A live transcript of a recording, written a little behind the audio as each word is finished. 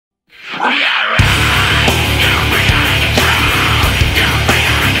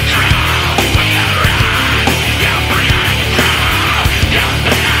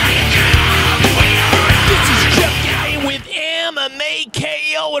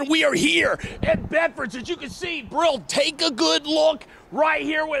everyone. We are here at Bedford's. As you can see, Brill, take a good look right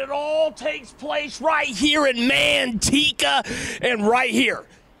here when it all takes place, right here in Manteca. And right here,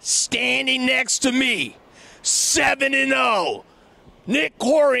 standing next to me, 7-0, Nick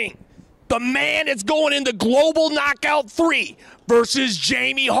Kohring, the man that's going into Global Knockout 3 versus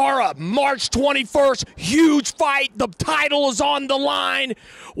Jamie Hara, March 21st. Huge fight. The title is on the line.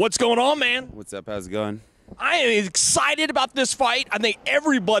 What's going on, man? What's up? How's it going? I am excited about this fight. I think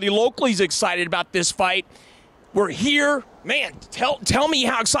everybody locally is excited about this fight. We're here. Man, tell me,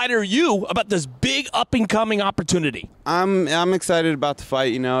 how excited are you about this big up-and-coming opportunity? I'm excited about the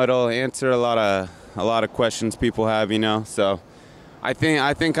fight. You know, it'll answer a lot of questions people have, you know. So I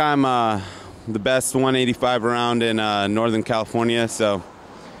think I'm the best 185 around in Northern California. So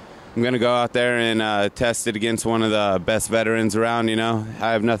I'm going to go out there and test it against one of the best veterans around, you know.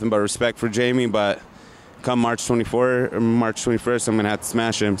 I have nothing but respect for Jamie, but come March 21st, I'm going to have to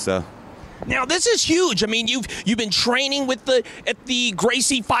smash him. So. Now, this is huge. I mean, you've been training at the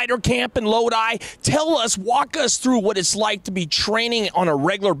Gracie Fighter Camp in Lodi. Walk us through what it's like to be training on a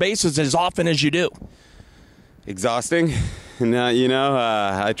regular basis as often as you do. Exhausting. And, you know,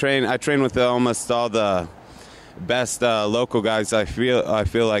 I train with almost all the best local guys. I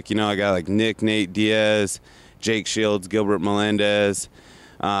feel like, you know, I got like Nate Diaz, Jake Shields, Gilbert Melendez.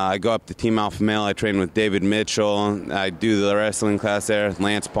 I go up to Team Alpha Male. I train with David Mitchell. I do the wrestling class there,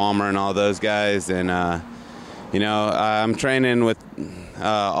 Lance Palmer and all those guys. And, you know, I'm training with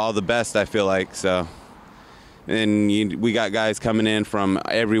all the best, I feel like. So, and we got guys coming in from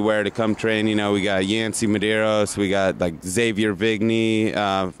everywhere to come train. You know, we got Yancy Medeiros. We got, like, Xavier Vigny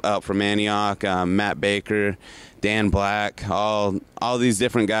out from Antioch, Matt Baker, Dan Black, all these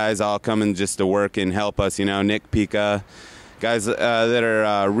different guys all coming just to work and help us, you know, Nick Pica. Guys that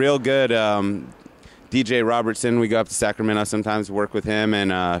are real good. DJ Robertson, we go up to Sacramento sometimes to work with him,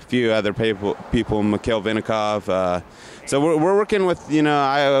 and a few other people, Mikhail Vinikov. So we're working with, you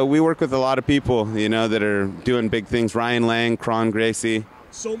know, we work with a lot of people, you know, that are doing big things. Ryan Lang, Cron Gracie.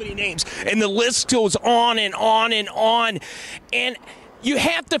 So many names. And the list goes on and on and on. And you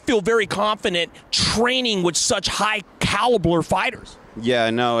have to feel very confident training with such high caliber fighters. Yeah,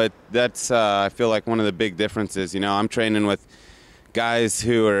 no, that's I feel like one of the big differences. You know, I'm training with guys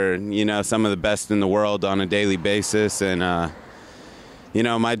who are, you know, some of the best in the world on a daily basis, and you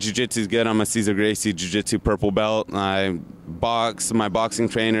know, my jiu-jitsu is good. I'm a Cesar Gracie jiu-jitsu purple belt. I box. My boxing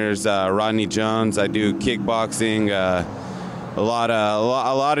trainer's Rodney Jones. I do kickboxing, a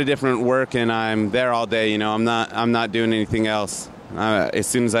lot of different work, and I'm there all day. You know, I'm not doing anything else. As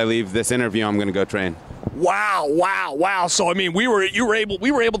soon as I leave this interview, I'm going to go train. Wow. So, I mean, we were able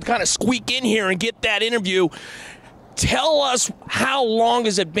to kind of squeak in here and get that interview. Tell us, how long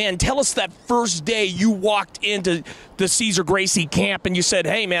has it been? Tell us that first day you walked into the Cesar Gracie camp and you said,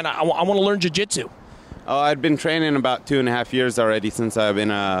 hey, man, I want to learn jiu-jitsu. Oh, I'd been training about 2.5 years already, since I've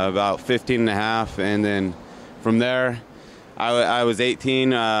been about 15 and a half. And then from there, I was 18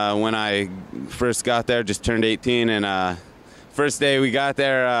 when I first got there, just turned 18. And first day we got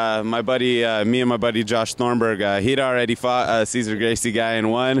there, me and my buddy Josh Thornburg, he'd already fought a Cesar Gracie guy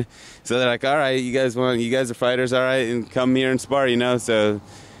and won. So they're like, all right, you guys are fighters, all right, and come here and spar, you know. So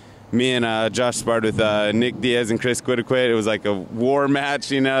me and Josh sparred with Nick Diaz and Chris Quidquid. It was like a war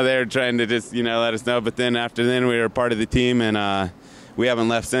match, you know. They were trying to just, you know, let us know. But then after then, we were part of the team, and we haven't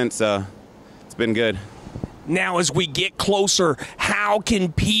left since, so it's been good. Now, as we get closer, how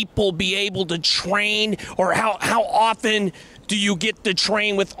can people be able to train, or how often do you get to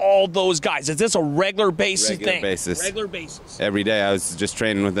train with all those guys? Is this a regular basis thing? Regular basis. Every day. I was just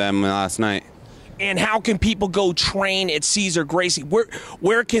training with them last night. And how can people go train at Cesar Gracie?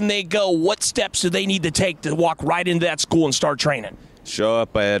 Where can they go? What steps do they need to take to walk right into that school and start training? Show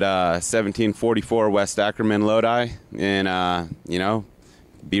up at 1744 West Ackerman, Lodi, and, you know,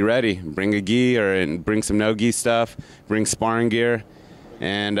 be ready. Bring a gi and bring some no-gi stuff. Bring sparring gear,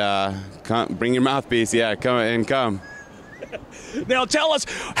 and bring your mouthpiece. Yeah, come. Now tell us,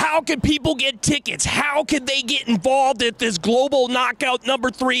 how can people get tickets? How can they get involved at this Global Knockout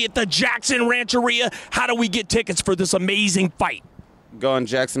 #3 at the Jackson Rancheria? How do we get tickets for this amazing fight? Go on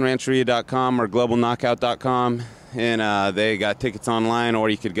jacksonrancheria.com or globalknockout.com, and they got tickets online, or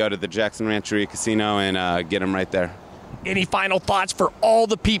you could go to the Jackson Rancheria Casino and get them right there. Any final thoughts for all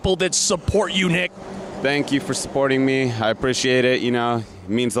the people that support you, Nick? Thank you for supporting me. I appreciate it. You know, it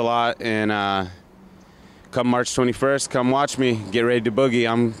means a lot. And come March 21st, come watch me. Get ready to boogie.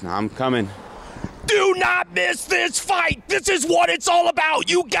 I'm coming. Do not miss this fight. This is what it's all about.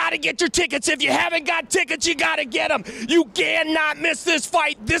 You got to get your tickets. If you haven't got tickets, you got to get them. You cannot miss this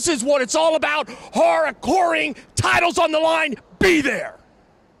fight. This is what it's all about. Hara Kohring, titles on the line. Be there.